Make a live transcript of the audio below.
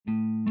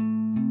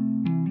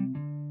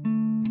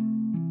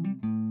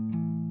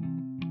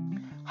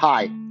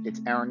Hi,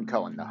 it's Aaron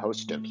Cohen, the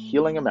host of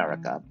Healing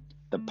America,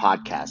 the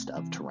podcast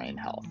of Terrain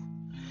Health.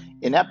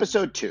 In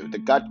episode 2, the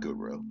gut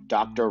guru,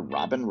 Dr.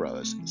 Robin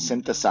Rose,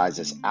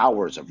 synthesizes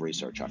hours of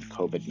research on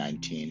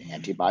COVID-19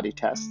 antibody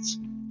tests,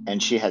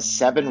 and she has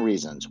 7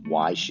 reasons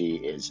why she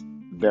is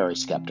very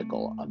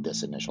skeptical of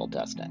this initial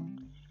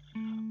testing.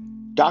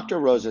 Dr.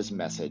 Rose's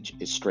message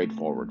is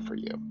straightforward for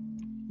you.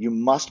 You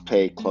must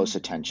pay close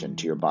attention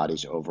to your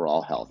body's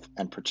overall health,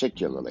 and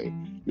particularly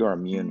your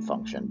immune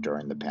function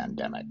during the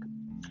pandemic.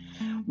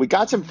 We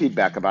got some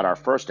feedback about our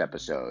first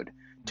episode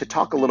to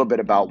talk a little bit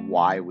about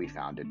why we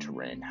founded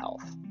Terrain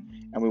Health.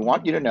 And we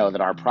want you to know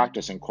that our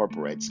practice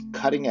incorporates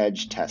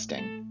cutting-edge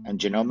testing and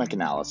genomic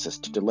analysis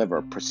to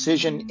deliver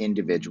precision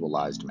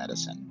individualized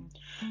medicine.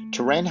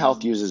 Terrain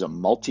Health uses a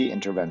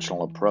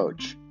multi-interventional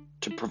approach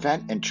to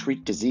prevent and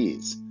treat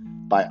disease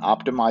by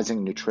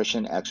optimizing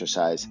nutrition,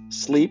 exercise,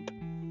 sleep,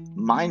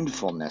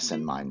 mindfulness,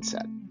 and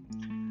mindset.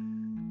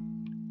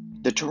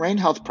 The Terrain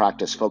Health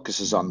practice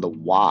focuses on the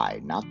why,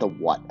 not the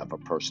what, of a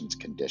person's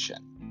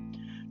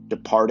condition,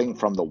 departing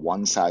from the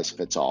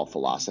one-size-fits-all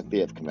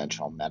philosophy of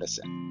conventional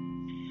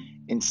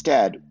medicine.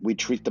 Instead, we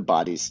treat the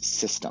body's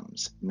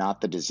systems, not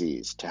the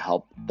disease, to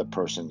help the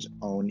person's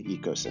own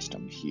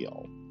ecosystem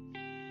heal.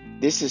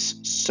 This is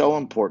so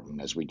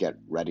important as we get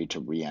ready to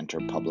re-enter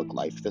public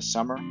life this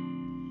summer.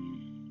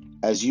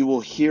 As you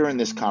will hear in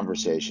this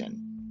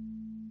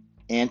conversation,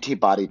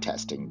 antibody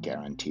testing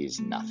guarantees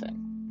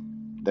nothing.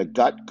 The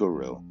gut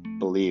guru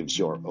believes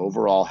your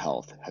overall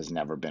health has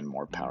never been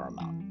more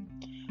paramount.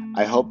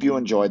 I hope you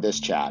enjoy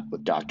this chat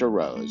with Dr.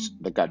 Rose,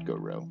 the gut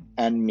guru,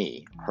 and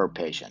me, her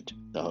patient,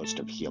 the host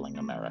of Healing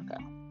America.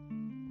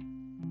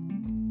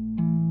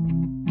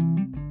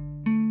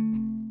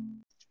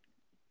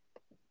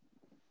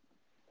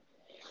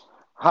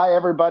 Hi,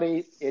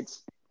 everybody.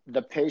 It's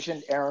the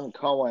patient, Aaron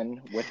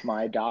Cohen, with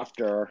my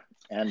doctor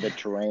and the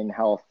Terrain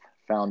Health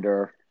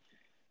founder,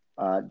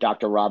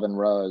 Dr. Robin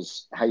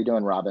Rose. How you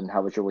doing, Robin?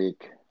 How was your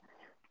week?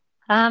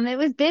 It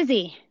was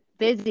busy.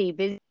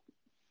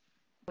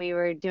 We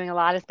were doing a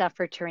lot of stuff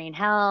for Terrain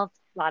Health,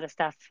 a lot of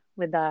stuff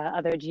with the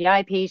other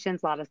GI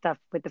patients, a lot of stuff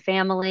with the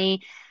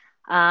family.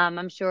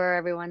 I'm sure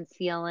everyone's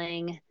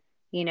feeling,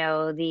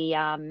 the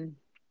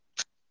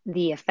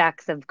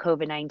effects of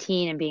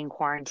COVID-19 and being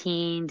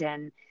quarantined,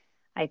 and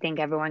I think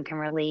everyone can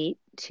relate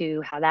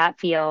to how that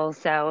feels.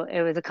 So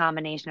it was a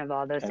combination of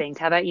all those things.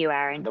 How about you,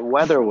 Aaron? The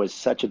weather was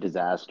such a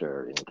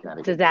disaster in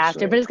Connecticut.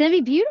 But it's going to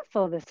be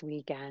beautiful this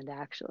weekend,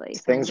 actually.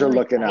 So things are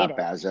looking up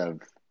as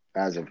of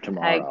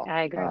tomorrow.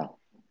 I agree.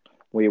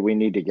 We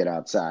need to get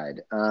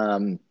outside.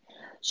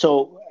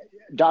 So,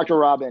 Dr.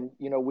 Robin,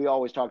 we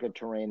always talk at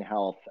Terrain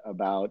Health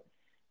about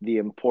the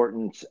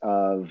importance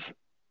of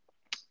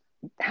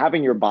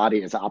having your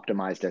body as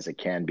optimized as it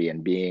can be,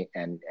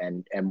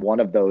 and one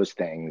of those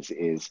things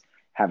is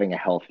having a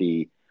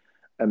healthy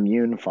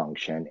immune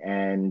function.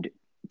 And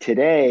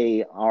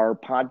today our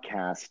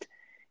podcast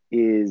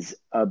is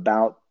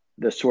about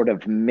the sort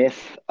of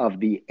myth of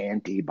the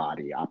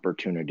antibody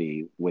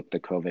opportunity with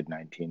the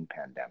COVID-19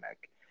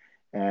 pandemic.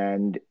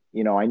 And,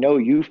 I know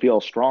you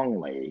feel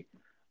strongly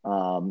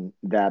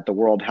that the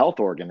World Health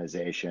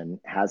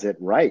Organization has it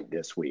right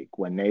this week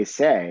when they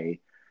say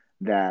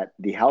that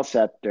the health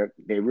sector,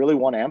 they really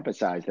want to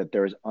emphasize that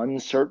there's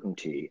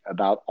uncertainty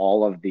about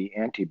all of the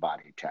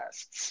antibody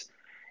tests.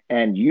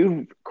 And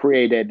you've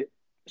created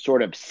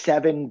sort of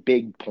 7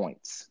 big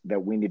points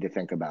that we need to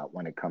think about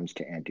when it comes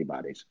to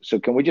antibodies. So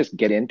can we just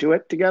get into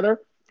it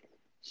together?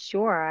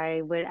 Sure,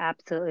 I would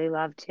absolutely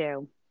love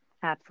to.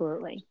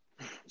 Absolutely.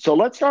 So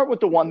let's start with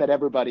the one that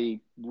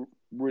everybody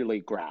really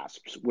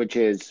grasps, which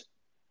is,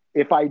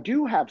 if I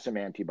do have some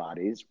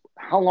antibodies,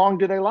 how long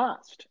do they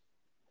last?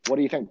 What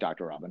do you think,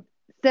 Dr. Robin?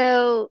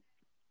 So,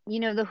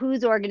 the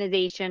WHO's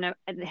organization,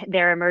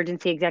 their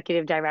emergency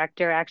executive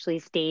director actually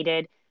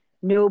stated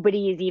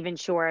nobody is even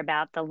sure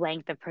about the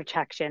length of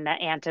protection that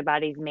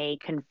antibodies may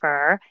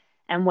confer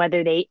and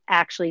whether they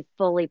actually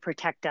fully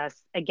protect us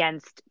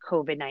against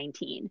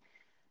COVID-19.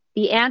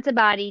 The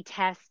antibody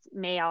test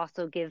may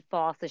also give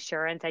false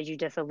assurance, as you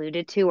just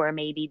alluded to, or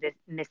maybe the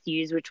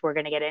misuse, which we're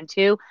going to get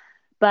into.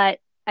 But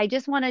I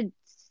just want to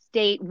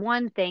state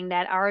one thing,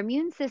 that our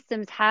immune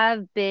systems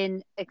have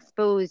been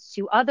exposed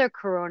to other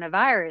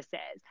coronaviruses,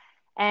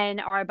 and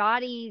our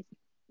bodies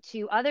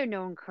to other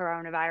known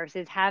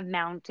coronaviruses have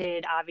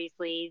mounted,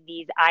 obviously,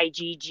 these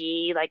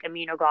IgG, like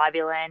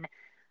immunoglobulin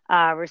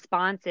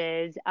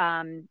responses,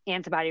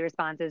 antibody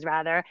responses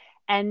rather.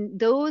 And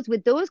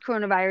with those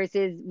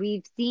coronaviruses,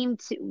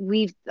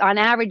 on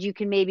average, you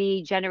can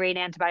maybe generate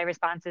antibody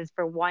responses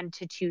for 1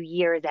 to 2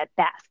 years at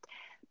best.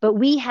 But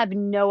we have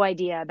no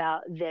idea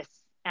about this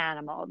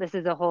animal. This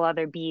is a whole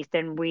other beast,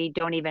 and we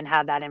don't even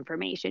have that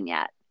information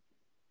yet.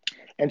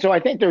 And so I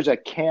think there's a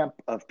camp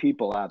of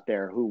people out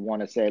there who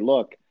want to say,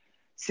 look,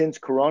 since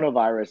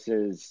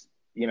coronaviruses,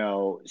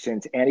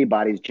 since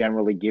antibodies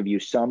generally give you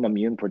some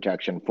immune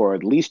protection for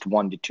at least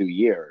 1 to 2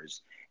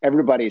 years,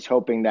 everybody's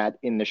hoping that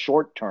in the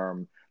short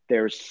term,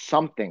 there's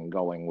something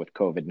going with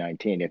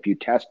COVID-19. If you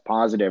test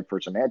positive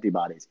for some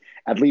antibodies,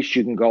 at least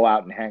you can go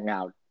out and hang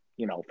out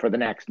for the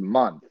next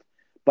month.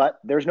 But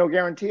there's no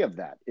guarantee of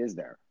that, is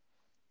there?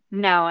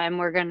 No, and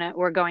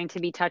we're going to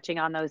be touching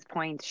on those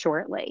points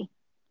shortly.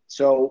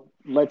 So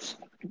let's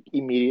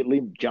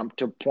immediately jump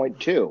to point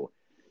two.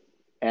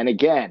 And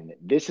again,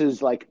 this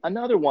is like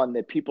another one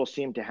that people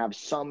seem to have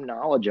some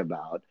knowledge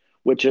about,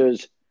 which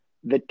is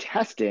the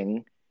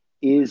testing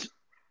is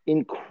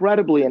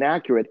incredibly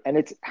inaccurate. And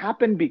it's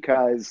happened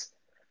because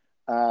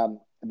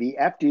the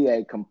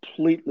FDA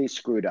completely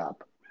screwed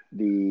up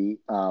the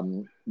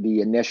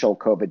initial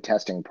COVID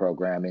testing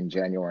program in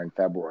January and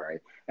February,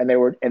 and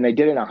they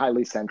did it in a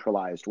highly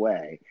centralized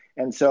way.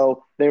 And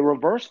so they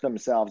reversed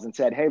themselves and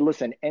said, "Hey,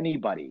 listen,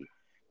 anybody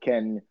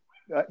can,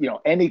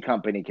 any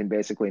company can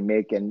basically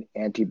make an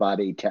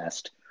antibody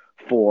test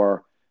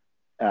for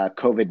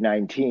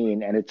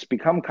COVID-19," and it's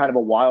become kind of a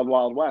wild,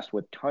 wild west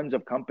with tons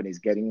of companies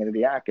getting into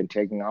the act and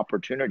taking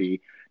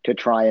opportunity to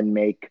try and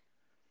make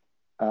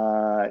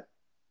uh,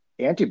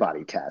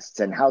 antibody tests.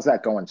 And how's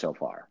that going so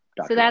far,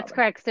 So Dr. that's Robin?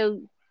 correct.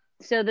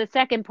 So the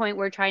second point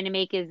we're trying to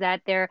make is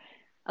that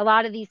a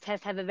lot of these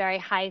tests have a very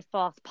high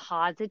false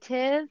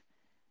positive,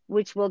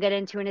 which we'll get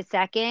into in a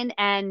second.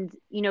 And,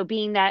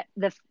 being that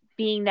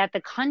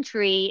the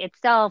country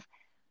itself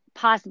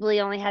possibly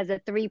only has a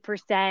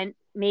 3%,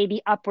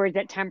 maybe upwards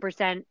at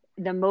 10%,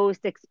 the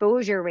most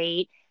exposure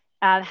rate,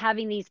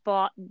 having these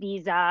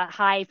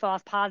high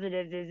false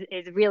positives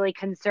is really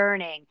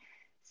concerning.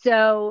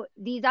 So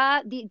these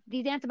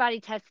antibody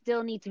tests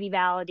still need to be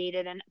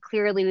validated, and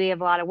clearly we have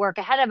a lot of work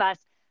ahead of us,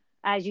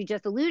 as you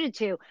just alluded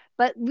to.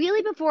 But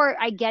really, before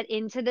I get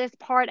into this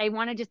part, I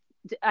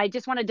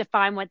just want to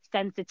define what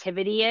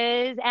sensitivity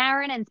is,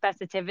 Aaron, and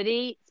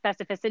specificity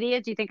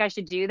is. Do you think I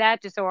should do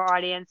that just so our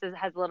audience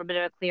has a little bit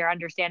of a clear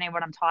understanding of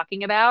what I'm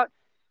talking about? I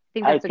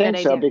think I that's a good think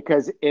so idea.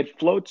 because it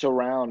floats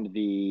around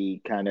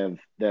the kind of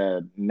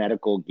the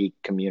medical geek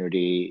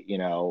community,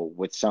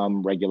 with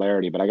some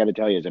regularity. But I got to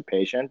tell you, as a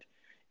patient,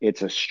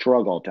 it's a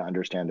struggle to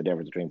understand the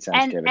difference between and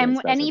sensitivity and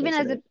and even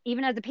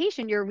specificity. as a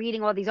patient, you're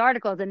reading all these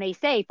articles and they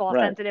say false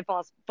Right. sensitive,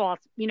 false, false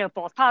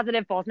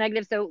positive, false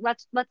negative. So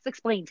let's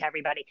explain to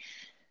everybody.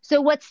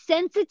 So what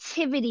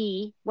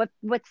sensitivity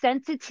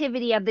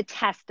of the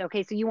test?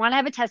 Okay, so you want to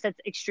have a test that's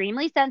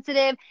extremely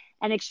sensitive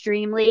and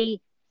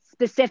extremely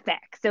specific.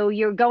 So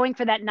you're going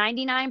for that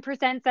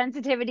 99%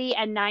 sensitivity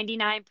and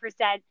 99%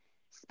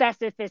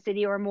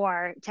 specificity or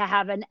more to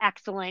have an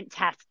excellent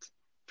test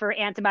for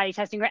antibody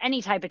testing or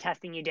any type of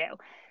testing you do.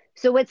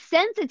 So what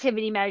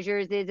sensitivity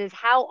measures is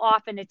how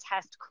often a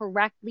test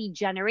correctly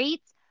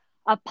generates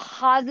a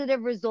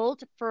positive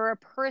result for a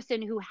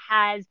person who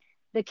has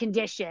the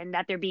condition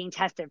that they're being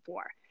tested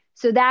for.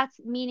 So that's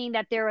meaning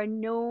that they're a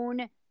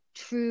known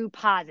true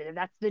positive.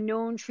 That's the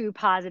known true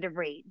positive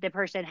rate. The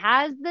person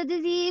has the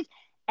disease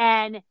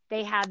and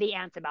they have the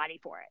antibody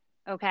for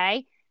it.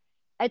 Okay.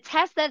 A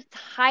test that's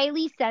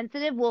highly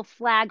sensitive will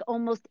flag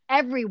almost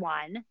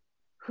everyone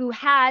who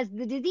has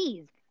the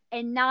disease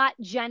and not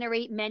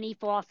generate many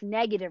false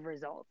negative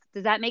results.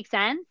 Does that make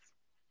sense?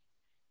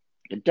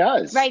 It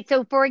does. Right.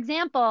 So, for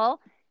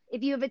example,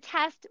 if you have a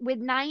test with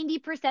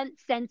 90%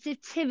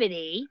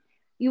 sensitivity,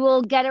 you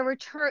will get a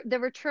return. The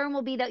return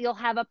will be that you'll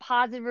have a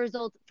positive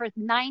result for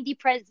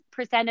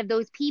 90% of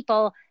those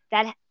people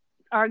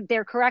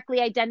they're correctly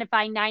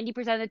identifying 90%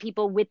 of the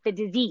people with the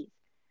disease.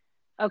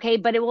 Okay.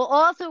 But it will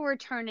also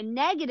return a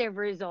negative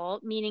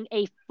result, meaning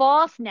a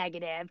false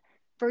negative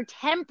for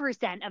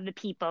 10% of the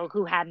people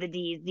who have the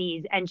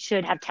disease and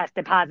should have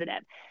tested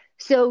positive.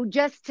 So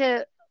just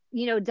to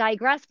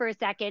digress for a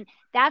second,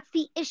 that's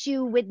the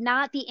issue with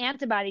not the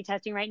antibody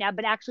testing right now,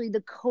 but actually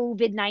the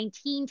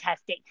COVID-19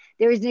 testing.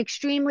 There is an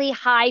extremely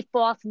high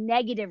false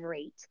negative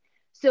rate.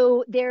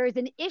 So there is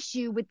an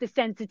issue with the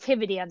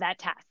sensitivity of that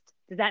test.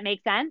 Does that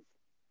make sense?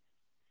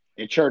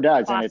 It sure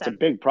does, and it's a Awesome.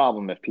 big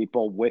problem if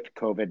people with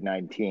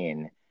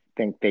COVID-19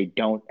 think they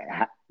don't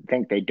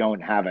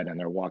have it and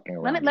they're walking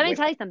around Let me with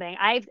tell it. you something.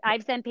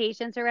 I've sent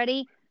patients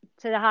already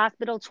to the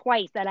hospital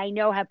twice that I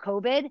know have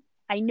COVID.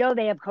 I know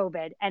they have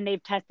COVID and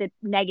they've tested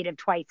negative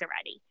twice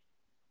already.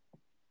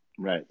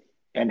 Right.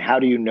 And how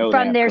do you know they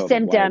From have their COVID? Why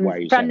symptoms, are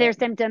you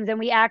saying that? and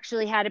we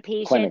actually had a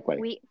patient Clinically.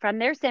 we from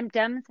their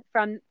symptoms,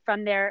 from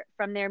their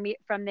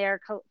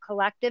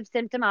collective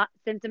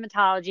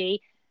symptomatology,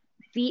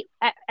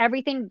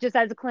 everything. Just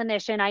as a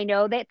clinician, I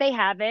know that they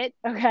have it.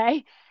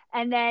 Okay.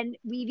 And then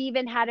we've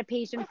even had a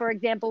patient, for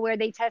example, where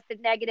they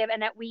tested negative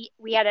and that we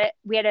had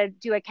to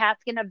do a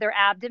CAT scan of their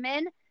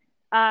abdomen,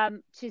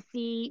 to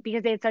see,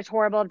 because they had such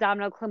horrible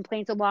abdominal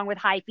complaints along with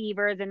high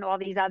fevers and all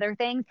these other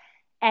things.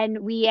 And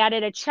we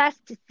added a chest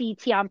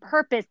CT on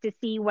purpose to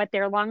see what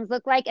their lungs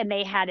look like, and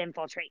they had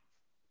infiltrates.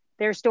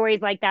 There's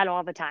stories like that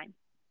all the time.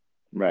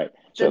 Right.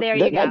 So So there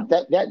you that,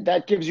 go.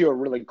 that gives you a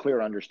really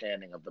clear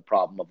understanding of the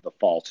problem of the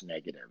false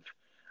negative.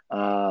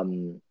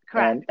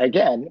 Correct. And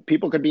again,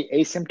 people could be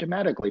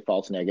asymptomatically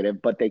false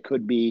negative, but they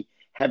could be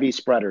heavy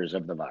spreaders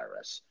of the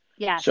virus.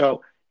 Yes.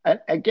 So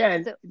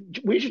again, So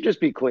we should just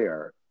be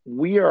clear.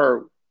 We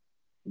are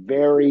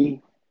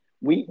very,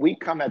 we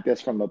come at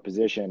this from a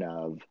position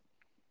of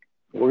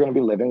we're going to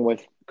be living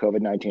with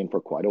COVID-19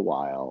 for quite a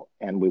while,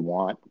 and we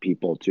want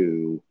people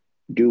to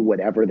do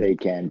whatever they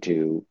can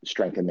to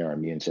strengthen their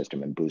immune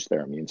system and boost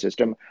their immune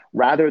system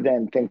rather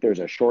than think there's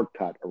a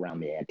shortcut around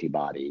the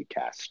antibody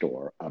test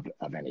or of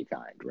any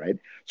kind, right?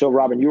 So,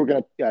 Robin, you were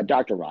going to,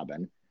 Dr.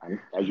 Robin,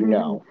 as you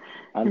know,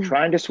 I'm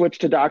trying to switch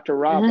to Dr.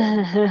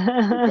 Robin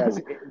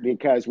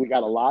because we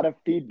got a lot of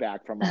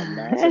feedback from our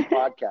massive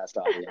podcast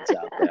audience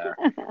out there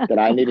that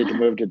I needed to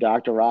move to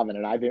Dr. Robin,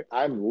 and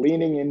I'm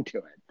leaning into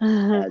it,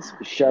 as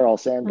Sheryl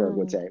Sandberg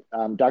would say.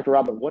 Dr.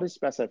 Robin, what is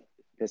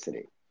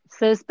specificity?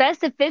 So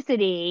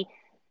specificity,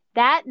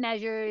 that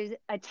measures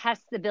a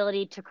test's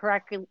ability to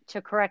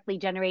correctly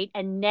generate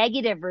a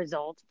negative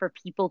result for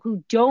people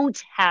who don't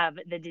have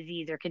the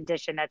disease or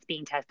condition that's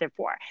being tested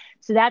for.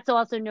 So that's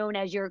also known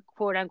as your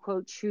quote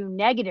unquote true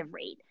negative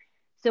rate.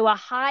 So a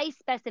high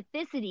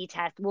specificity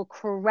test will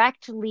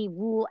correctly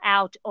rule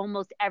out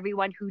almost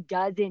everyone who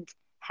doesn't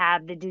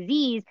have the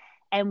disease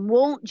and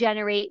won't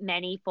generate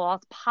many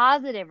false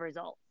positive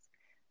results.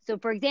 So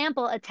for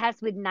example, a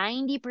test with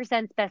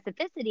 90%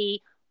 specificity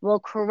will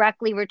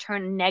correctly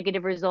return a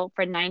negative result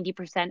for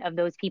 90% of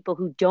those people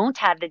who don't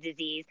have the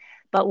disease,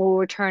 but will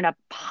return a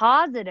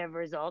positive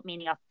result,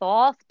 meaning a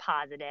false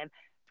positive,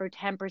 for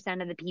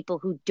 10% of the people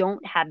who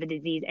don't have the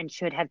disease and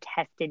should have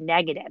tested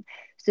negative.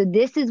 So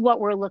this is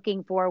what we're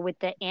looking for with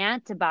the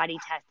antibody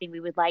testing. We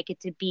would like it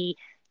to be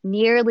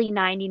nearly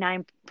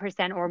 99%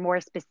 or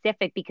more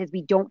specific because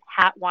we don't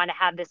want to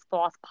have this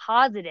false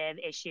positive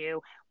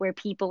issue where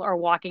people are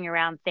walking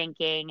around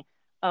thinking,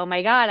 oh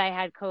my God, I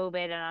had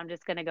COVID and I'm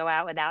just going to go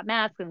out without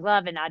masks and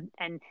glove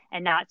and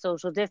not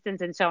social distance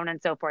and so on and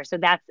so forth. So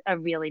that's a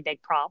really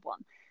big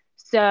problem.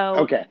 So,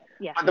 okay.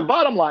 Yeah. But the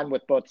bottom line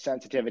with both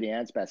sensitivity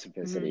and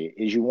specificity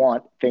is you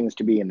want things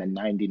to be in the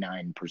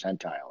 99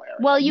 percentile area.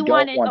 Well, you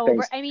want it over,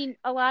 things... I mean,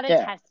 a lot of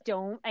tests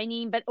don't,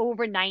 but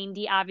over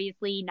 90,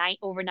 obviously,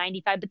 over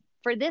 95. But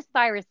for this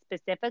virus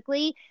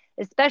specifically,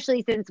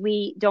 especially since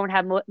we don't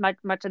have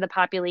much of the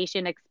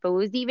population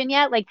exposed even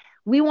yet, like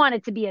we want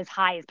it to be as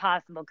high as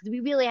possible because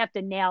we really have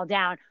to nail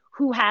down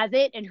who has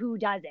it and who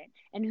doesn't,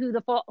 and who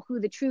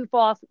the true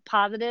false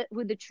positive,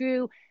 who the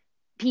true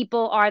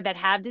people are that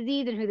have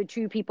disease and who the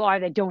true people are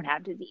that don't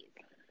have disease.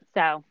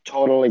 So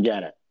totally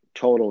get it.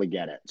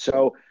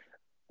 So,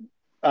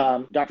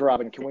 Dr.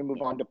 Robin, can we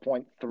move on to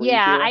point 3?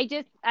 Yeah,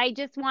 here? I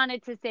just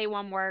wanted to say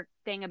one more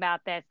thing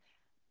about this.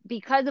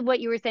 Because of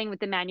what you were saying with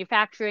the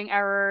manufacturing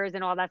errors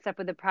and all that stuff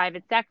with the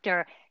private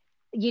sector,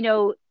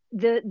 the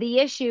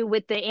issue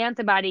with the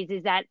antibodies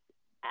is that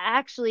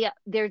actually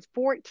there's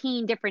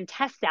 14 different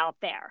tests out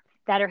there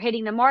that are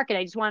hitting the market.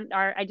 I just want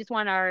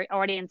our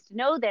audience to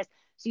know this.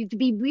 So you have to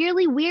be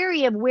really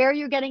wary of where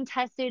you're getting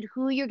tested,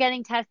 who you're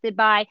getting tested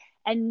by,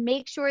 and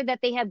make sure that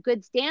they have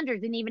good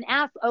standards, and even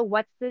ask, oh,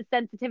 what's the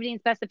sensitivity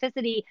and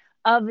specificity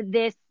of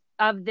this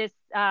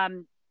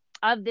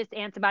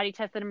antibody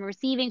test that I'm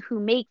receiving? Who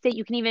makes it?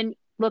 You can even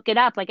look it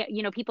up. Like,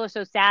 people are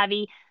so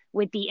savvy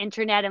with the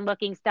internet and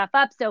looking stuff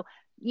up. So,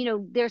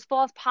 there's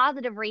false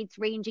positive rates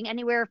ranging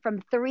anywhere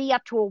from 3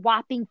 up to a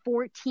whopping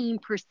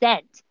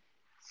 14%.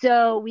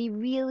 So we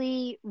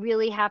really,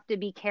 really have to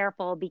be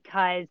careful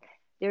because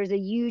there's a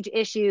huge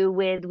issue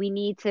with, we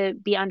need to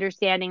be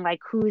understanding like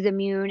who's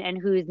immune and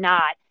who's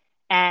not.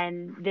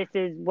 And this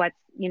is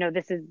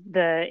this is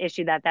the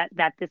issue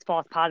that this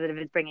false positive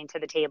is bringing to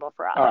the table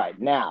for us. All right.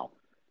 Now,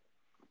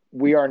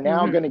 we are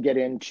going to get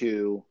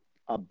into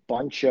a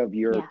bunch of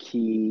your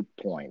key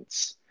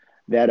points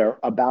that are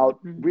about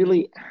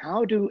really,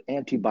 how do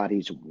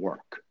antibodies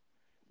work?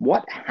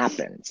 What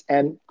happens?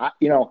 And,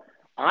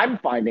 I'm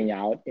finding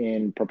out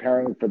in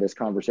preparing for this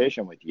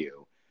conversation with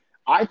you,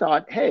 I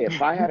thought, hey,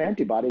 if I have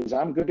antibodies,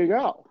 I'm good to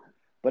go.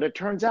 But it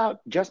turns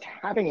out just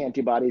having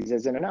antibodies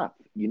isn't enough.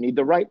 You need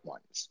the right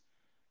ones.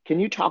 Can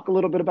you talk a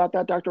little bit about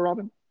that, Dr.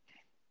 Robin?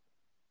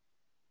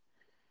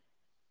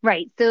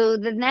 Right. So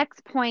the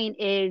next point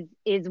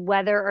is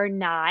whether or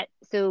not,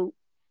 so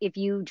if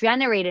you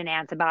generate an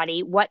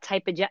antibody, what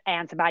type of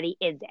antibody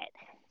is it?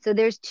 So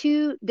there's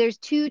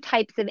two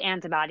types of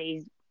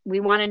antibodies. We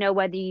want to know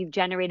whether you've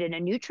generated a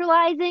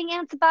neutralizing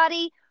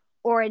antibody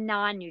or a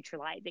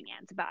non-neutralizing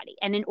antibody.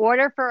 And in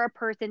order for a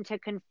person to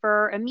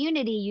confer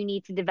immunity, you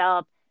need to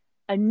develop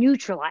a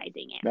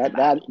neutralizing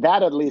antibody.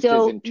 That at least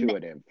is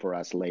intuitive for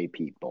us lay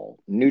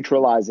people.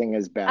 Neutralizing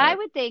is better. I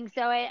would think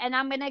so. And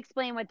I'm going to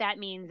explain what that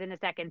means in a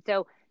second.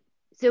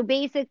 So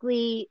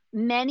basically,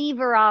 many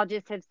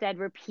virologists have said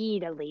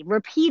repeatedly,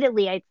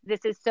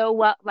 this is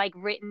so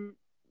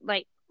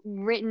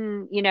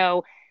written,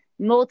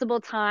 multiple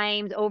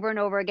times over and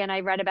over again. I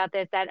read about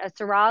this, that a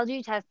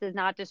serology test does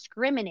not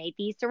discriminate.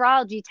 These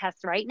serology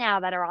tests right now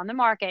that are on the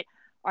market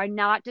are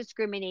not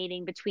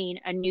discriminating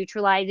between a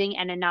neutralizing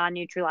and a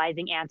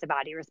non-neutralizing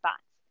antibody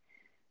response.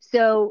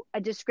 So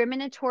a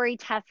discriminatory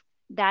test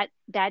that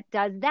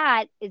does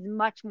that is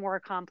much more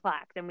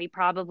complex, and we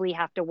probably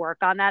have to work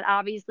on that.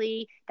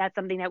 Obviously, that's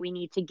something that we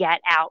need to get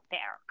out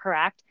there,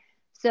 correct?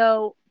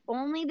 So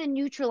only the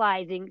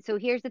neutralizing, so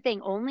here's the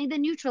thing, only the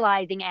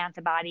neutralizing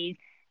antibodies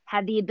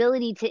have the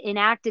ability to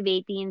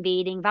inactivate the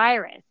invading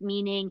virus,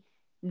 meaning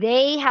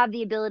they have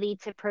the ability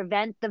to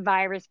prevent the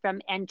virus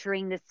from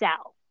entering the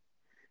cell.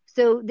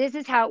 So this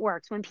is how it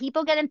works. When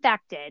people get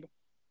infected,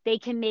 they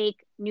can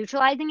make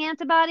neutralizing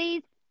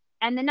antibodies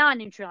and the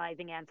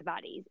non-neutralizing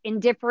antibodies in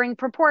differing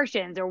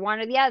proportions or one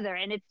or the other.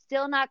 And it's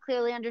still not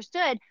clearly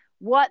understood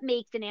what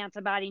makes an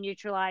antibody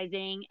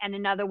neutralizing and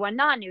another one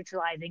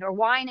non-neutralizing, or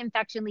why an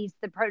infection leads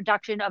to the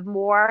production of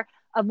more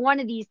of one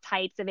of these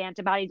types of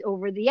antibodies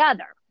over the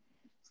other.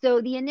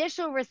 So the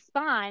initial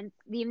response,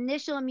 the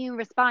initial immune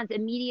response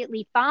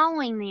immediately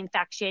following the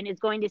infection is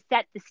going to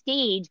set the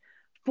stage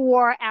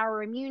for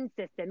our immune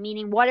system,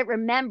 meaning what it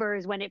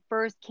remembers when it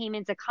first came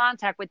into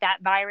contact with that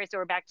virus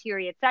or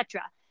bacteria,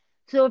 etc.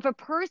 So if a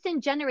person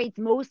generates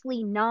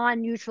mostly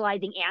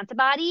non-neutralizing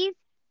antibodies,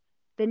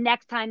 the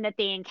next time that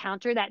they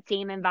encounter that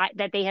same the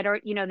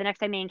next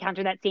time they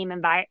encounter that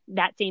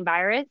same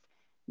virus,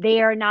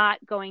 they are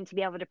not going to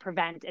be able to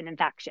prevent an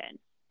infection.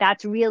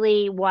 That's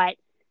really what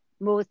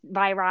most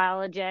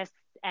virologists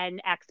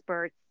and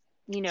experts,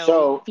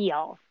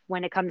 feel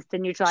when it comes to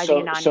neutralizing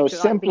and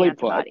non-neutralizing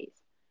antibodies.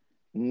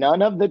 Put,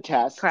 none of the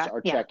tests Correct.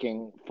 are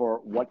checking for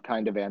what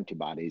kind of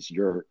antibodies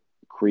you're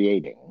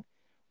creating,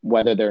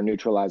 whether they're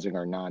neutralizing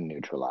or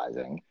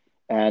non-neutralizing.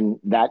 And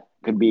that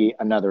could be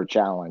another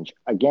challenge.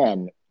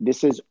 Again,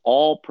 this is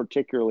all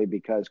particularly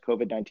because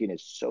COVID-19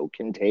 is so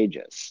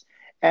contagious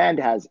and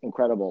has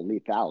incredible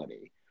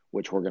lethality,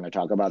 which we're going to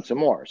talk about some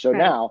more. So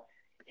now,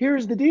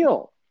 here's the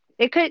deal.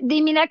 It could,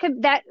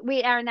 that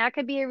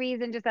could be a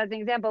reason, just as an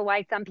example,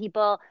 why some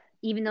people,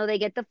 even though they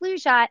get the flu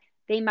shot,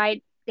 they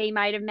might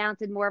have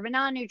mounted more of a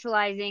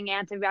non-neutralizing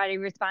antibody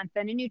response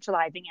than a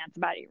neutralizing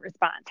antibody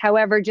response.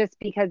 However, just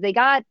because they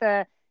got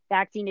the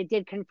vaccine, it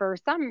did confer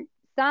some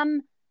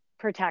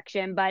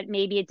protection, but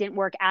maybe it didn't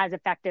work as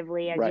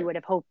effectively as you would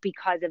have hoped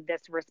because of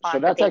this response. So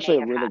that's actually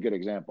a really good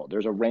example.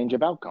 There's a range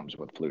of outcomes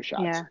with flu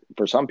shots. Yeah.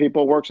 For some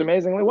people, it works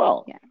amazingly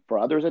well. Yeah. For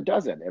others, it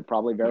doesn't. It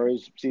probably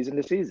varies season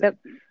to season.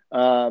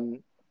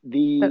 So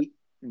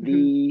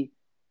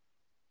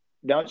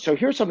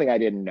here's something I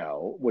didn't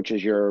know, which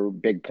is your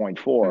big point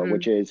 4,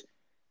 which is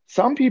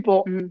some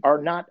people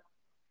are not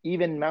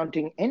even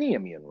mounting any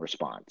immune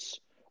response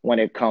when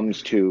it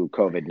comes to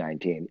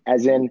COVID-19,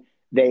 as in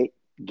they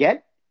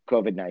get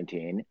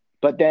COVID-19,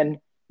 but then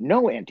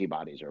no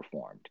antibodies are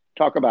formed.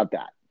 Talk about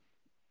that.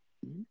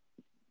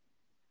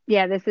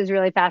 Yeah, this is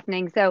really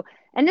fascinating. So,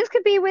 and this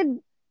could be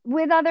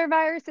with other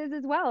viruses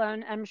as well.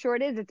 And I'm sure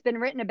it is. It's been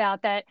written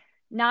about that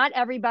not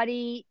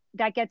everybody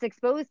that gets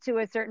exposed to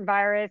a certain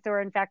virus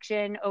or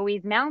infection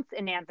always mounts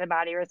an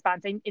antibody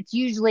response. And it's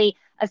usually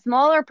a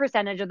smaller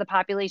percentage of the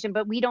population,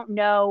 but we don't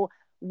know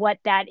what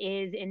that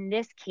is in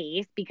this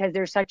case because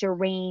there's such a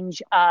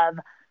range of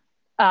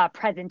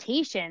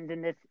presentations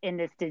in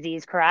this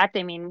disease, correct?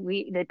 I mean,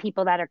 the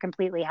people that are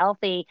completely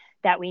healthy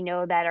that we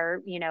know that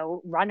are,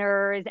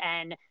 runners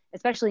and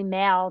especially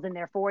males in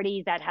their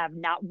 40s that have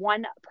not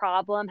one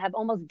problem have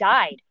almost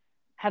died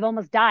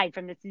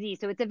from this disease.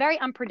 So it's a very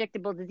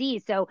unpredictable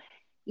disease. So,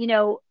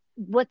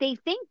 what they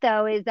think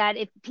though is that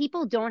if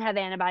people don't have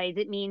antibodies,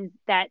 it means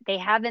that they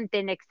haven't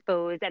been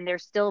exposed and they're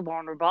still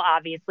vulnerable,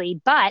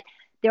 obviously. But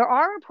there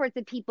are reports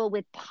of people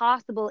with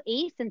possible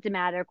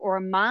asymptomatic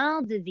or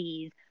mild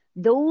disease.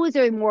 Those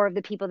are more of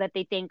the people that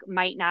they think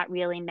might not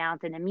really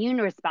mount an immune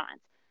response.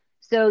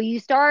 So you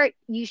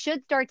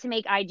should start to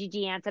make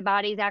IgG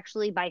antibodies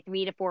actually by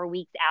 3 to 4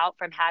 weeks out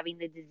from having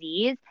the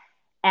disease.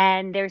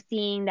 And they're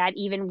seeing that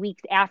even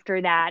weeks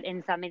after that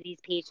in some of these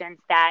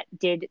patients that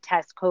did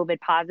test COVID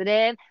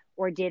positive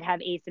or did have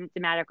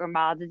asymptomatic or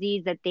mild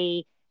disease that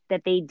they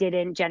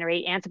didn't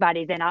generate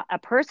antibodies. And a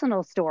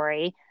personal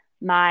story,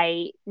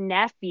 my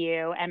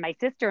nephew and my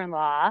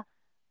sister-in-law,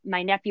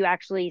 my nephew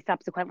actually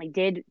subsequently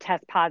did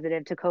test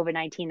positive to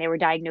COVID-19. They were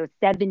diagnosed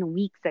 7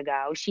 weeks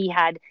ago. She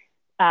had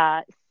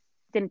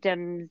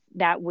symptoms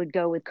that would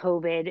go with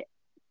COVID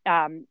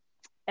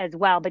as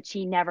well, but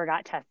she never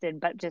got tested,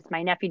 but just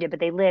my nephew did. But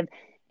they live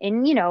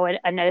in,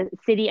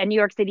 a New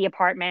York City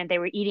apartment. They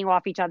were eating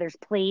off each other's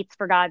plates,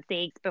 for God's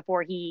sakes,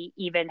 before he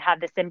even had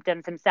the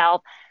symptoms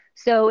himself.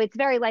 So it's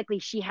very likely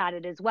she had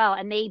it as well.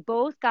 And they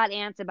both got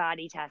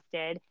antibody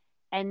tested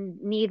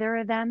and neither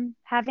of them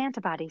have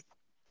antibodies.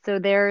 So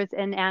there's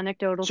an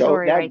anecdotal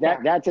story there.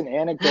 That's an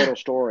anecdotal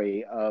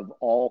story of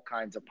all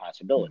kinds of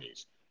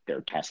possibilities.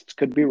 Their tests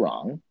could be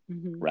wrong,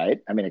 right?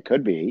 I mean, it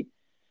could be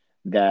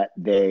that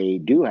they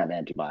do have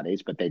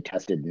antibodies, but they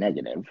tested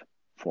negative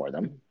for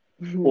them,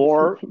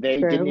 or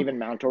they didn't even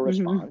mount a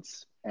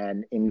response.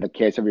 And in the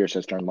case of your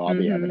sister-in-law,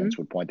 the evidence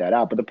would point that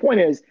out. But the point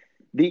is,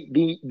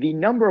 the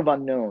number of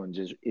unknowns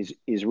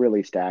is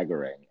really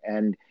staggering.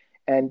 And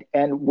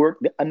we're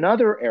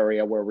another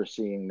area where we're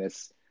seeing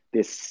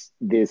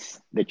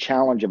the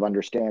challenge of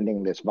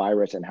understanding this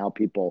virus and how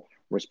people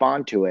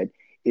respond to it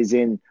is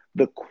in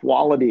the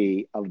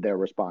quality of their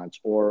response.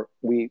 Or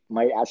we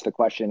might ask the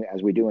question,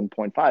 as we do in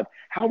point 5,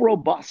 how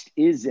robust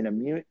is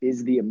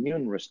the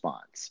immune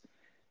response?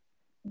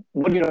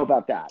 What do you know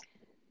about that?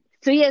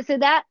 So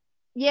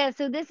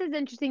this is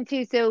interesting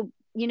too. So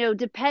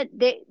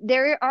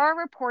there are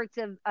reports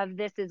of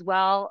this as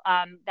well,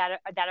 that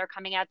are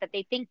coming out, that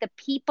they think the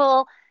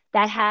people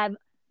that have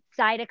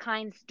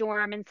cytokine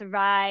storm and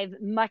survive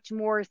much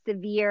more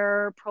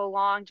severe,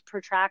 prolonged,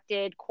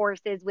 protracted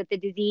courses with the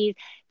disease,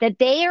 that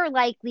they are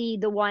likely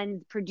the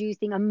ones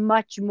producing a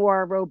much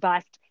more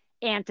robust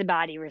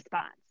antibody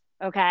response.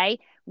 Okay.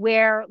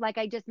 Where, like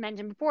I just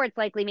mentioned before, it's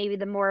likely maybe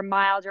the more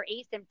mild or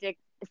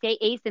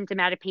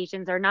asymptomatic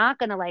patients are not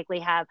going to likely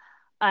have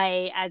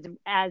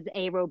as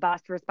a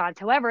robust response.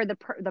 However,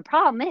 the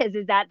problem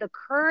is that the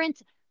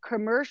current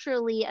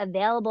commercially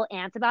available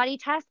antibody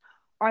tests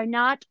are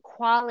not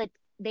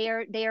they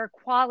are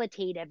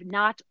qualitative,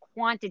 not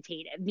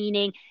quantitative,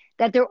 meaning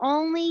that they're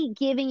only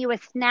giving you a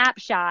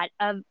snapshot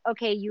of,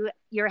 okay, you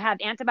have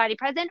antibody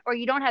present or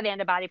you don't have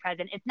antibody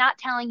present. It's not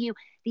telling you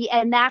the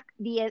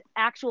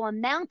actual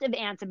amount of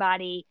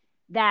antibody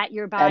that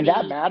your body And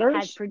that matters.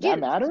 has produced. That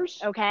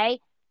matters. Okay.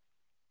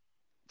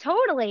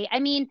 Totally. I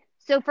mean,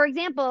 so for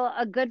example,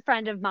 a good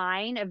friend of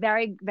mine, a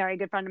very, very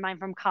good friend of mine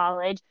from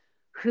college,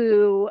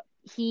 who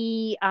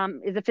he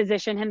is a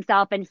physician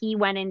himself, and he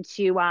went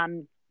into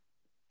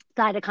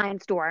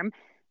cytokine storm.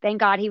 Thank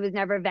God he was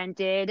never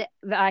vented.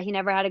 He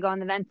never had to go on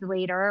the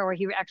ventilator, or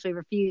he actually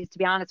refused, to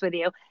be honest with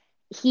you.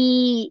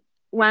 He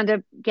wound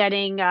up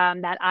getting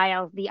the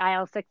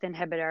IL-6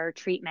 inhibitor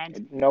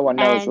treatment. No one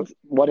knows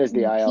what is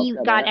the IL. He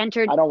got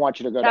entered. I don't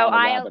want you to go down the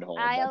rabbit hole.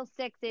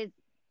 IL-6 is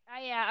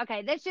yeah,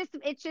 okay.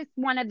 It's just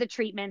one of the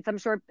treatments. I'm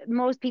sure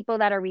most people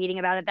that are reading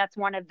about it, that's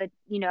one of the,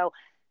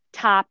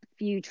 top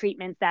few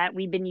treatments that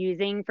we've been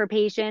using for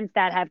patients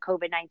that have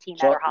COVID-19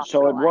 that are hospitalized.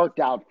 So it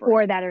worked out for him.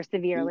 Or that are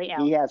severely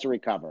ill. He has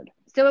recovered.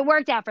 So it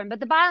worked out for him. But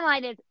the bottom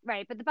line is,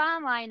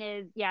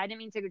 yeah, I didn't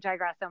mean to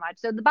digress so much.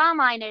 So the bottom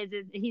line is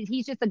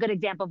he's just a good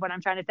example of what I'm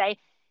trying to say,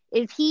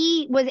 is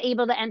he was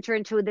able to enter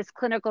into this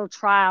clinical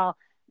trial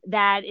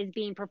that is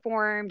being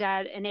performed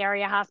at an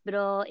area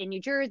hospital in New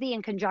Jersey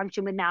in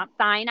conjunction with Mount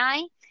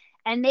Sinai.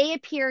 And they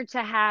appear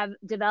to have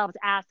developed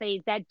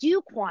assays that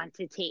do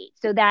quantitate.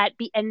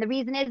 And the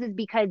reason is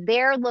because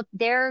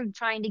they're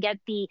trying to get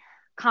the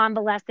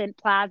convalescent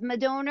plasma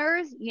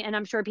donors. And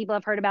I'm sure people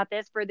have heard about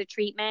this, for the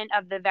treatment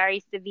of the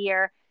very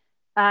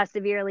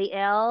severely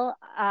ill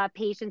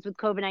patients with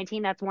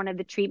COVID-19. That's one of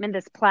the treatment,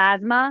 this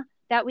plasma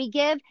that we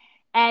give.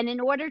 And in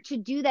order to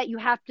do that, you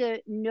have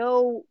to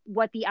know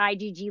what the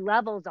IgG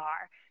levels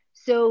are.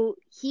 So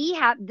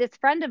this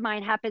friend of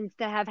mine happens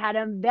to have had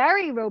a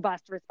very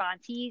robust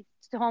response. He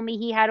told me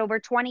he had over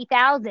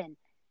 20,000.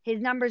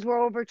 His numbers were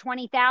over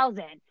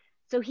 20,000.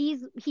 So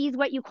he's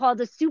what you call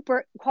a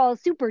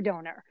super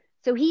donor.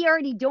 So he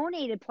already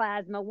donated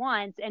plasma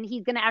once, and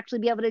he's going to actually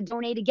be able to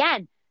donate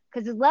again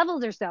because his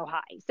levels are so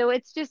high. So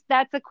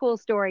that's a cool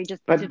story.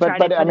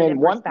 But I mean,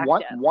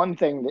 one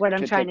thing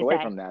to take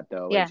away from that,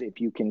 though, is if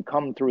you can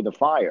come through the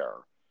fire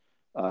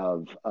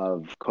of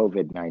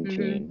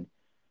COVID-19,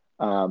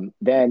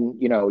 then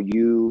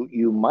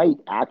you might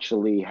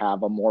actually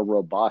have a more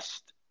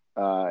robust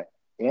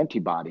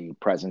antibody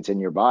presence in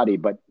your body,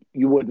 but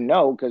you wouldn't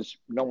know because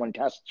no one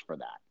tests for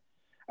that.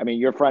 I mean,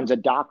 your friend's a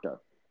doctor.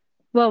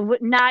 Well,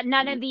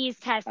 none of these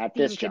tests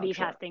seem to be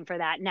testing for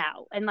that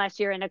now, unless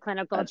you're in a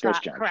clinical trial.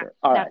 Correct.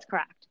 That's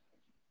correct.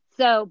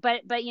 So,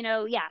 but that's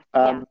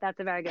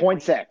a very good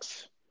point. Point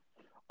 6.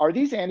 Are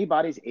these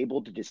antibodies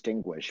able to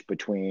distinguish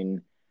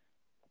between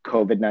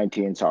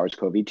COVID-19,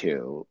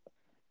 SARS-CoV-2,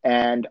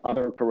 and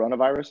other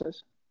coronaviruses?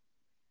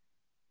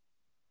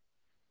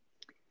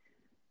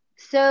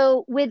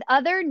 So with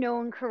other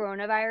known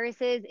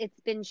coronaviruses, it's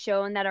been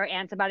shown that our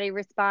antibody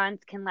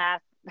response can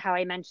last, how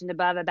I mentioned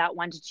above, about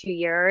 1 to 2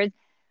 years.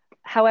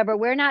 However,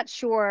 we're not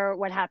sure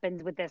what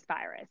happens with this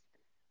virus.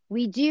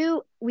 We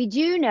do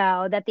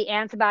know that the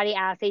antibody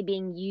assay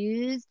being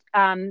used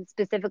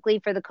specifically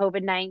for the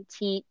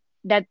COVID-19,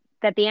 that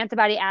the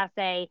antibody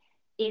assay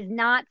is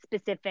not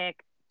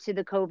specific to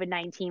the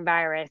COVID-19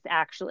 virus,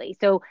 actually.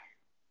 So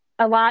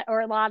a lot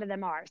of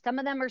them are. Some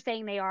of them are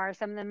saying they are,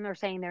 some of them are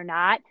saying they're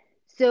not.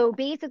 So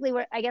basically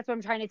what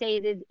I'm trying to say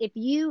is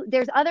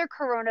there's other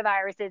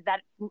coronaviruses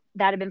that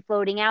have been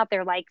floating out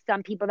there, like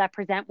some people that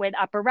present with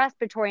upper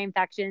respiratory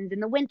infections in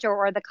the winter,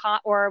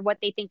 or what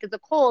they think is a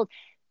cold.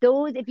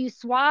 Those, if you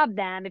swab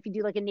them, if you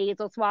do like a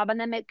nasal swab on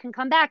them, it can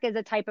come back as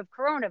a type of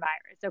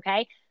coronavirus.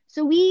 Okay.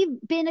 So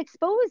we've been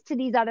exposed to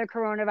these other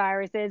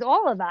coronaviruses,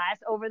 all of us,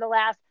 over the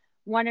last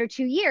 1 or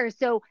 2 years.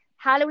 So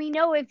how do we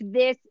know if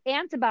this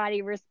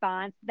antibody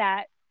response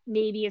that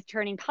maybe is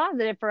turning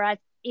positive for us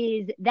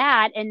is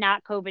that and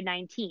not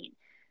COVID-19?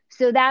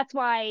 So that's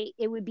why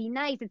it would be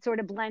nice. It sort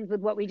of blends with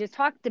what we just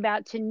talked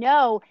about, to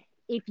know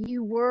if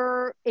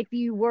you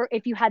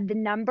had the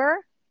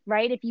number,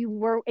 right? If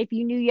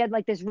you knew you had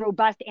like this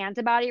robust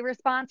antibody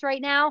response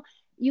right now,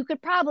 you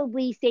could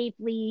probably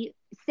safely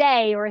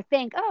say or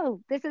think,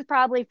 oh, this is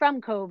probably from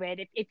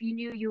COVID. If you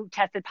knew you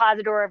tested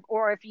positive,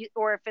 or if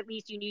at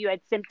least you knew you had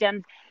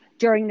symptoms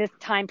during this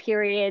time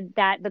period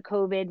that the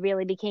COVID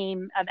really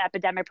became of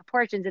epidemic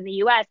proportions in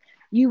the US,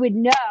 you would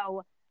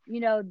know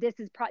this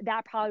is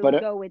that probably but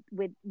would go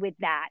with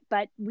that.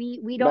 But we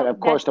but don't, of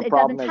course, the it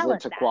problem doesn't is tell us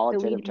it's a that. So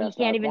qualitative we test,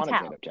 not can't a even tell.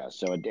 quantitative test.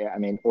 So I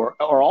mean, or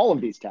all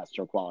of these tests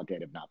are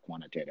qualitative, not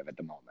quantitative at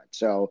the moment.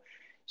 So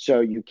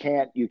you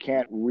can't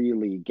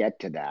really get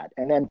to that.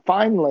 And then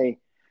finally,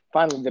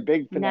 the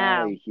big No.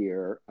 finale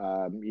here,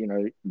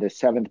 the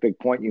seventh big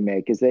point you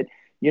make is that,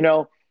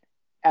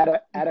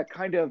 at a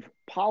kind of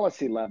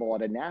policy level,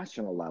 at a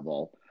national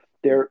level,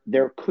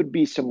 there could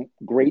be some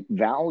great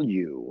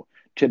value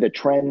to the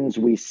trends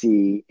we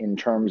see in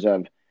terms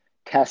of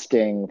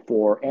testing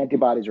for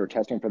antibodies or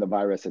testing for the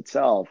virus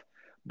itself,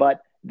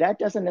 but that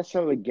doesn't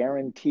necessarily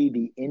guarantee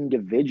the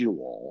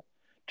individual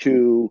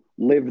to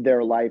live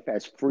their life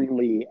as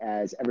freely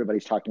as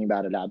everybody's talking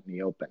about it out in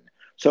the open.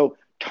 So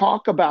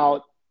talk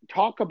about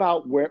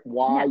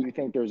why No. you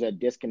think there's a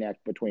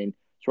disconnect between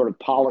sort of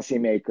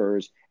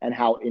policymakers and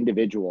how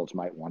individuals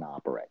might want to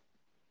operate.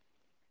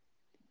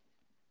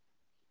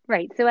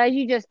 Right. So as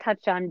you just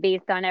touched on,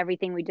 based on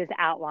everything we just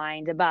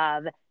outlined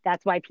above,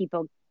 that's why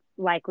people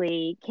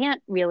likely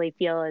can't really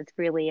feel as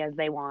freely as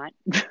they want.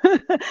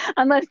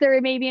 Unless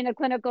they're maybe in a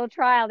clinical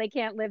trial, they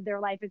can't live their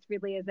life as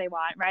freely as they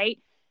want, right?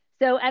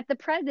 So at the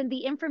present,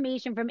 the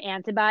information from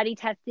antibody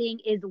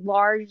testing is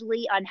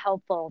largely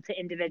unhelpful to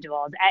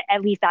individuals.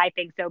 At least I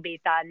think so,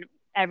 based on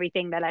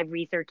everything that I've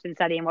researched and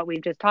studied and what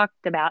we've just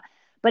talked about.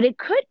 But it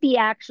could be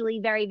actually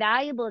very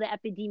valuable to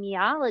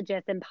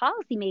epidemiologists and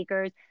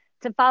policymakers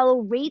to follow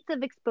rates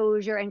of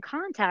exposure and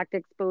contact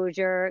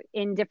exposure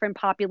in different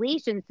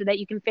populations so that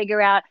you can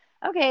figure out,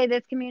 okay,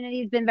 this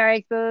community has been very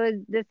exposed,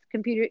 this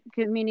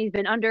community has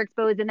been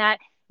underexposed, and that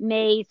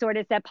may sort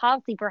of set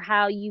policy for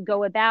how you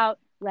go about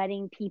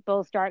letting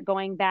people start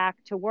going back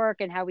to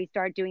work and how we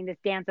start doing this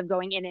dance of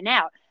going in and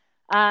out.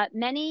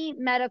 Many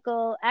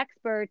medical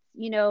experts,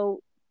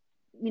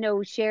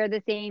 share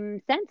the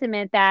same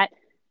sentiment that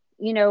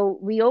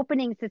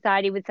reopening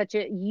society with such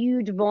a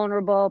huge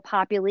vulnerable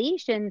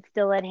population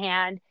still at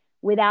hand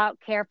without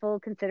careful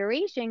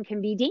consideration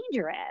can be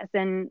dangerous.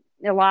 And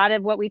a lot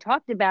of what we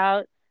talked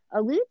about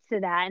alludes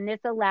to that. And this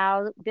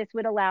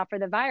would allow for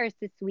the virus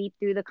to sweep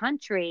through the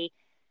country.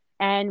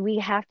 And we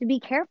have to be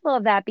careful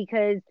of that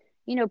because,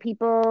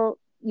 people,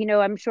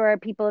 I'm sure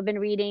people have been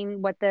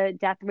reading what the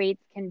death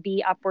rates can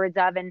be upwards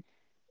of. And,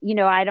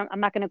 I'm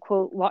not going to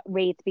quote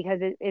rates because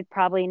it's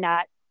probably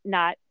not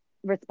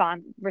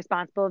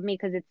responsible of me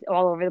because it's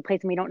all over the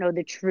place and we don't know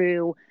the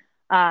true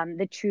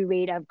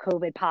rate of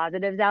COVID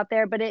positives out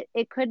there, but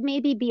it could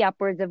maybe be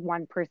upwards of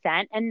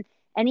 1%. And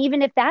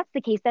even if that's the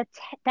case, that's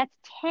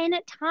 10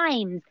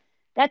 times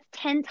that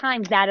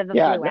of the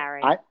flu,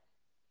 Aaron.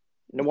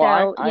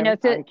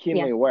 I'm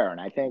keenly aware,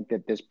 and I think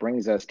that this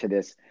brings us to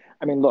this.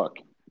 I mean, look,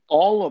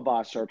 all of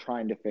us are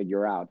trying to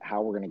figure out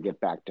how we're going to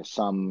get back to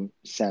some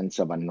sense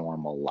of a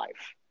normal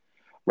life.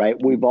 Right?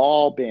 We've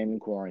all been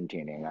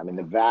quarantining. I mean,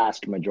 the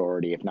vast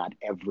majority, if not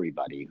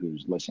everybody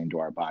who's listening to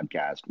our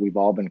podcast, we've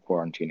all been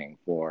quarantining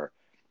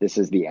this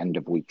is the end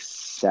of week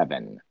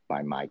 7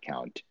 by my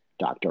count,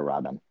 Dr.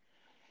 Robin.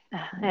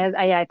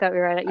 I thought we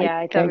were at,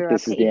 I think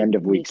this is the end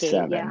of week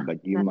 7, yeah,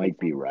 but you might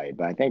be right.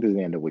 But I think this is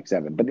the end of week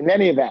 7. But in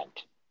any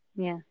event,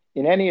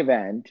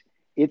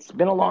 it's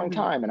been a long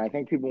time, and I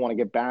think people want to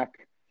get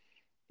back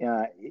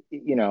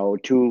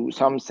to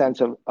some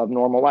sense of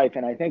normal life.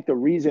 And I think the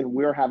reason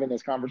we're having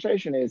this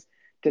conversation is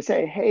to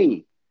say,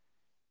 hey,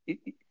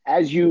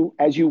 as you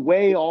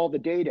weigh all the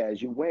data, as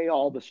you weigh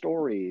all the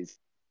stories,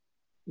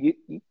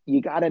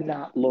 you got to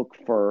not look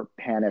for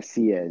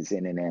panaceas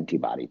in an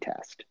antibody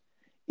test.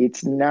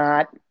 It's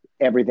not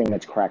everything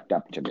that's cracked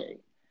up to be.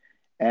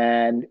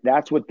 And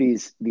that's what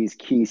these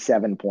key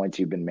 7 points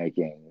you've been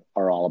making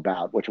are all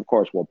about, which of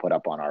course we'll put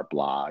up on our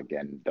blog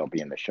and they'll be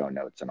in the show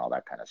notes and all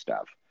that kind of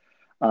stuff.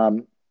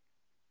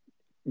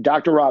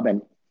 Dr.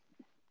 Robin,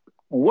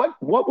 what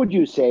would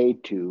you say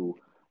to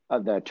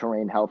the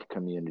Terrain Health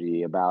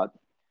community about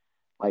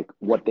like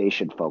what they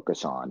should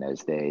focus on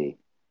as they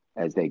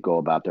go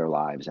about their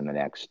lives in the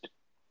next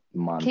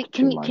month,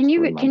 2 months, can you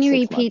 3 months, can you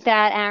 6 repeat months?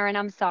 that, Aaron?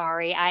 I'm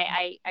sorry,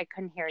 I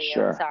couldn't hear you.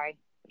 I'm sorry.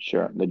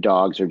 Sure. The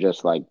dogs are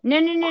just like no.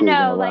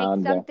 around.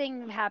 Like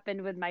something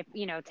happened with my,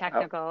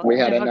 technical we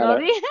had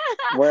difficulty.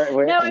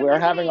 We're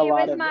having a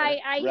lot of.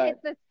 I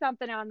hit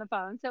something on the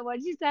phone. So what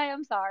did you say?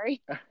 I'm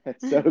sorry.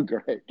 It's so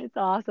great. It's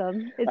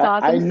awesome. It's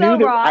awesome.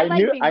 Raw. I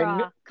like being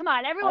raw. Come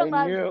on, everyone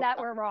loves that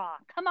we're raw.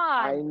 Come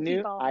on,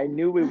 people. I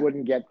knew we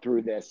wouldn't get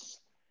through this,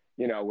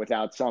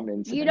 without some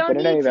incident. You don't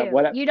need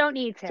to. You don't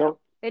need to. So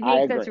it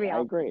makes us real.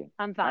 I agree.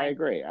 I'm fine. I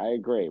agree.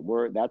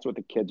 That's what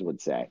the kids would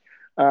say.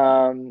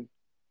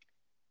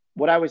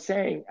 What I was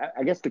saying,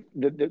 I guess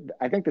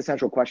I think the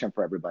central question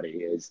for everybody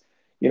is,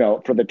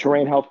 for the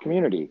Terrain Health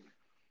community,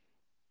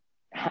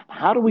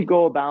 how do we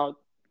go about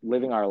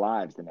living our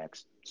lives the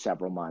next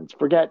several months?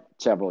 Forget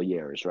several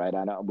years, right?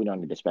 I know we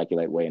don't need to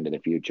speculate way into the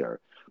future,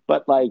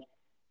 but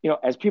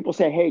as people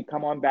say, hey,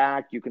 come on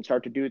back, you can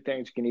start to do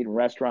things, you can eat in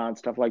restaurants,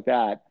 stuff like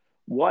that.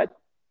 What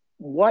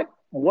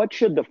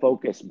should the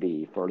focus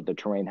be for the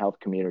Terrain Health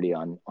community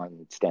on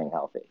staying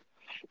healthy?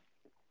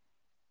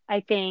 I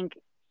think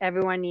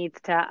everyone needs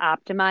to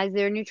optimize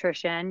their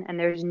nutrition, and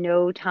there's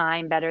no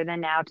time better than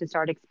now to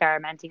start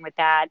experimenting with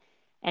that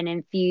and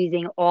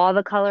infusing all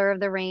the color of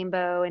the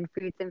rainbow in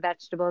fruits and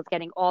vegetables,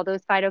 getting all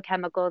those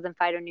phytochemicals and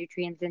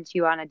phytonutrients into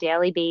you on a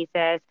daily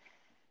basis,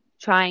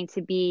 trying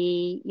to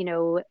be,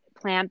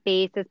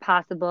 plant-based as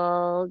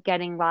possible,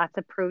 getting lots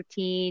of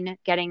protein,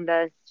 getting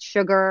the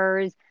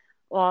sugars,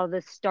 all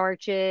the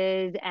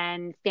starches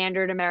and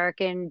standard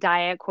American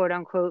diet, quote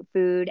unquote,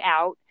 food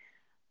out.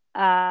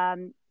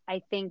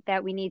 I think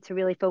that we need to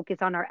really focus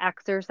on our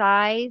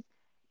exercise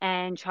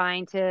and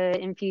trying to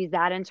infuse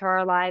that into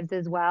our lives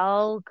as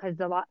well, because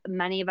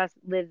many of us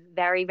live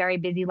very, very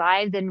busy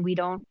lives, and we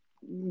don't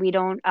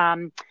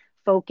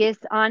focus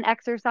on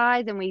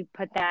exercise, and we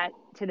put that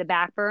to the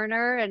back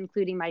burner,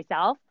 including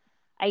myself.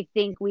 I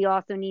think we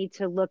also need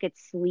to look at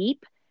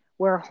sleep.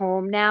 We're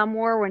home now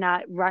more. We're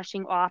not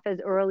rushing off as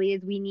early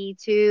as we need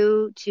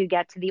to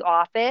get to the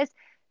office.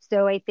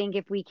 So I think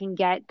if we can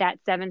get that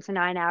 7 to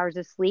 9 hours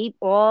of sleep,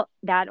 all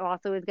that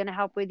also is going to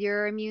help with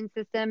your immune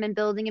system and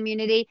building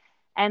immunity.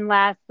 And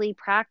lastly,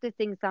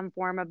 practicing some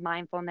form of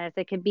mindfulness.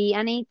 It could be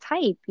any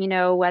type,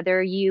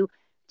 whether you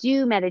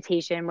do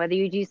meditation, whether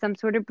you do some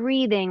sort of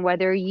breathing,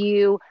 whether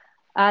you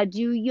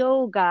do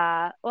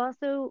yoga.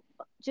 Also,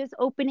 just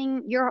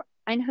opening your,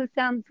 I know it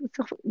sounds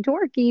so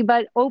dorky,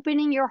 but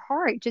opening your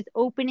heart, just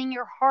opening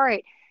your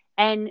heart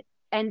and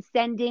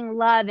sending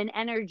love and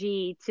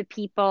energy to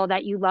people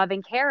that you love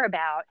and care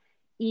about.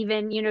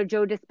 Even,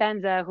 Joe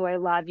Dispenza, who I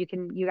love, you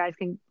guys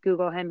can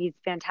Google him. He's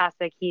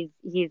fantastic. He's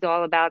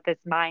all about this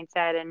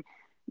mindset and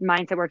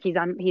mindset work.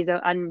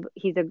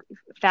 He's a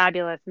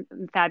fabulous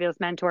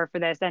mentor for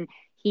this. And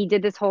he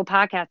did this whole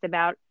podcast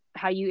about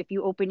how if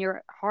you open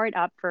your heart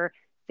up for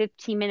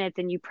 15 minutes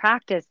and you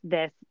practice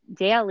this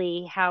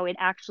daily, how it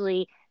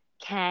actually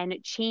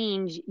can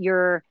change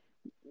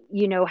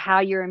how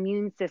your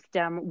immune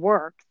system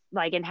works,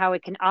 like, and how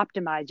it can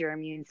optimize your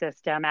immune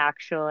system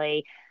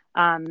actually,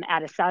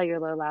 at a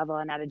cellular level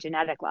and at a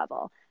genetic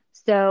level.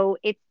 So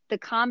it's the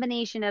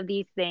combination of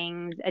these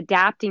things,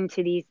 adapting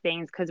to these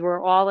things, because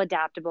we're all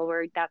adaptable.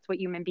 That's what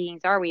human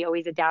beings are. We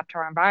always adapt to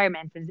our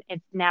environments.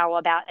 It's now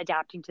about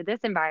adapting to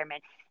this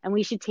environment, and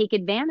we should take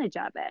advantage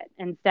of it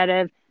instead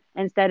of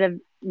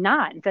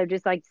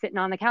just like sitting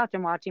on the couch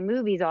and watching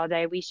movies all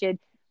day. We should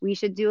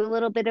do a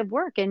little bit of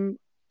work and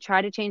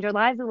try to change our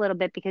lives a little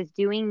bit, because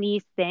doing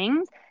these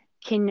things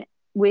can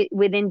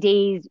within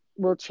days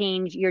will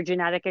change your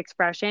genetic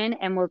expression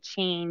and will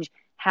change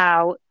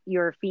how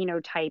your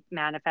phenotype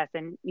manifests,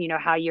 and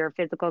how your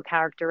physical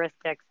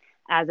characteristics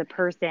as a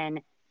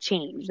person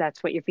change.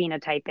 That's what your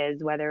phenotype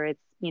is, whether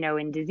it's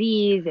in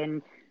disease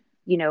and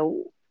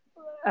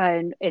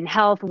in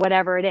health,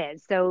 whatever it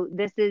is. So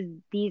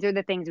these are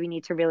the things we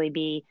need to really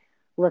be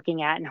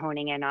looking at and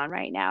honing in on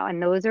right now,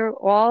 and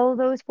all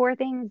those four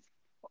things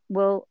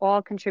will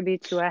all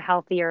contribute to a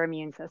healthier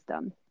immune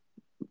system.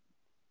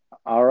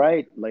 All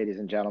right, ladies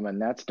and gentlemen,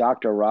 that's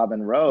Dr.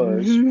 Robin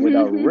Rose with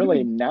a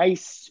really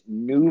nice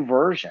new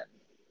version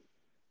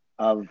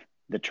of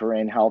the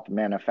Terrain Health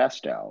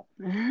Manifesto.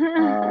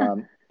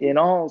 In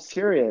all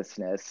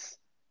seriousness,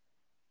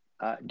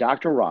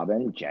 Dr.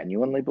 Robin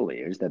genuinely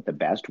believes that the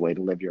best way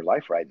to live your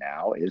life right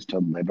now is to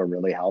live a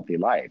really healthy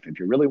life.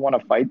 If you really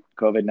want to fight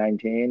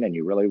COVID-19 and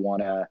you really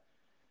want to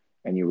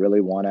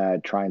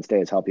try and stay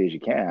as healthy as you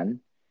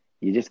can,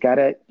 you just got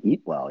to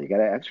eat well. You got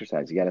to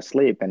exercise. You got to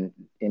sleep. And,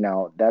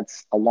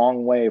 that's a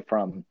long way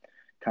from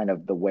kind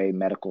of the way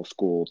medical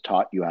school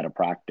taught you how to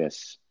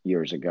practice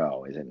years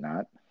ago, is it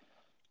not?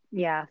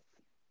 Yeah,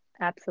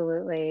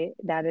 absolutely.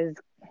 That is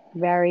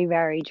very,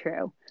 very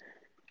true.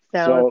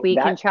 So if we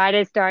can try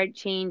to start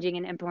changing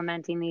and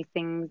implementing these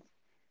things,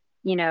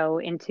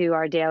 into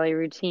our daily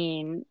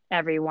routine,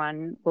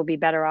 everyone will be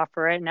better off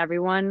for it, and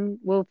everyone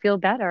will feel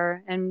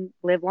better and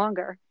live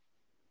longer.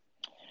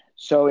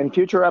 So in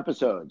future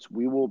episodes,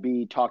 we will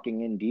be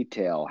talking in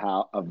detail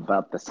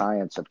about the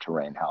science of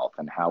terrain health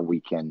and how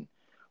we can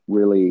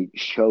really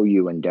show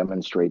you and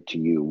demonstrate to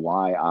you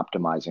why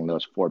optimizing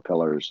those 4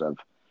 pillars of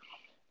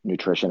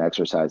nutrition,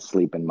 exercise,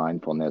 sleep, and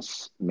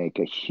mindfulness make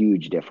a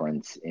huge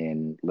difference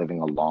in living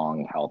a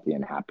long, healthy,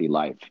 and happy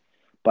life.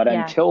 But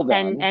until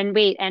then, and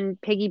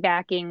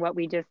piggybacking what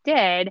we just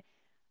did,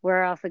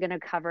 we're also going to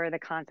cover the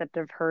concept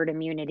of herd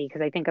immunity,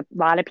 because I think a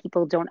lot of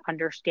people don't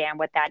understand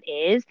what that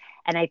is.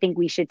 And I think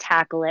we should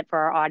tackle it for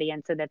our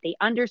audience so that they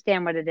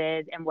understand what it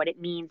is and what it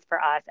means for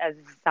us as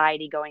a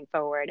society going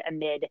forward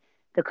amid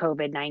the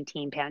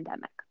COVID-19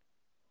 pandemic.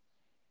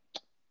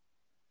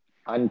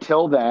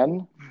 Until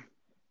then,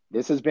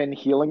 this has been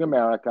Healing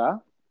America.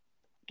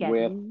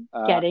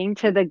 Getting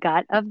to the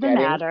gut of the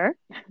matter.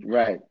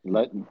 Right.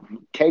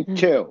 Take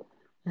 2.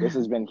 This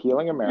has been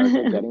Healing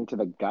America, getting to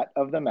the gut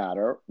of the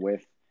matter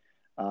with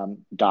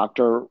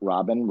Dr.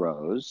 Robin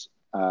Rose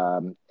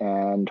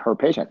and her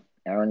patient,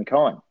 Erin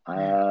Cohen.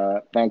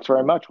 Thanks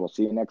very much. We'll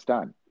see you next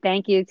time.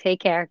 Thank you. Take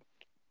care.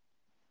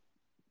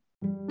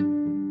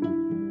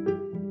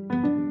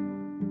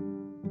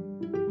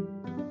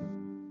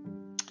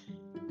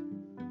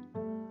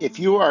 If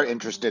you are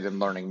interested in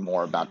learning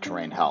more about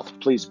Terrain Health,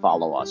 please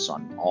follow us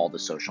on all the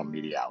social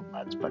media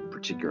outlets, but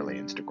particularly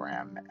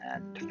Instagram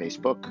and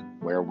Facebook,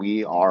 where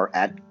we are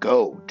at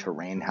Go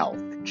Terrain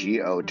Health,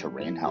 Go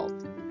Terrain Health.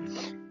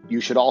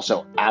 You should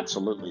also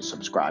absolutely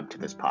subscribe to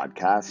this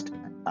podcast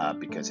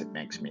because it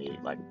makes me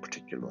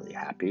particularly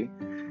happy.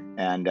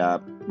 And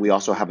we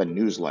also have a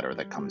newsletter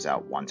that comes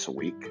out once a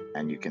week,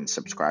 and you can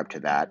subscribe to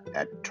that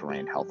at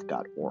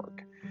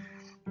terrainhealth.org.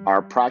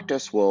 Our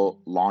practice will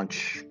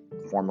launch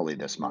formally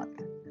this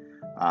month.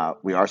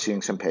 We are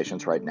seeing some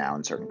patients right now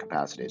in certain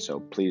capacities, so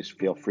please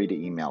feel free to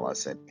email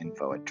us at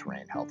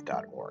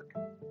info@terrainhealth.org.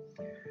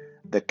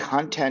 The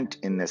content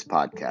in this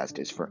podcast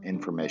is for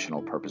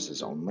informational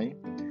purposes only.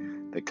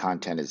 The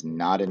content is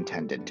not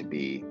intended to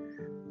be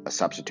a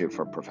substitute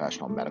for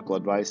professional medical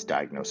advice,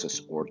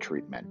 diagnosis, or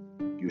treatment.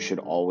 You should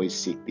always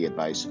seek the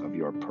advice of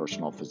your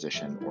personal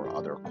physician or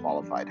other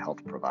qualified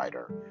health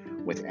provider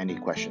with any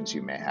questions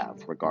you may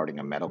have regarding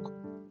a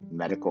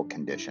medical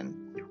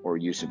condition or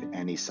use of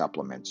any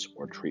supplements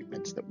or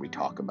treatments that we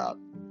talk about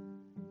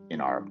in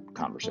our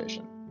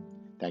conversation.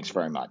 Thanks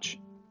very much.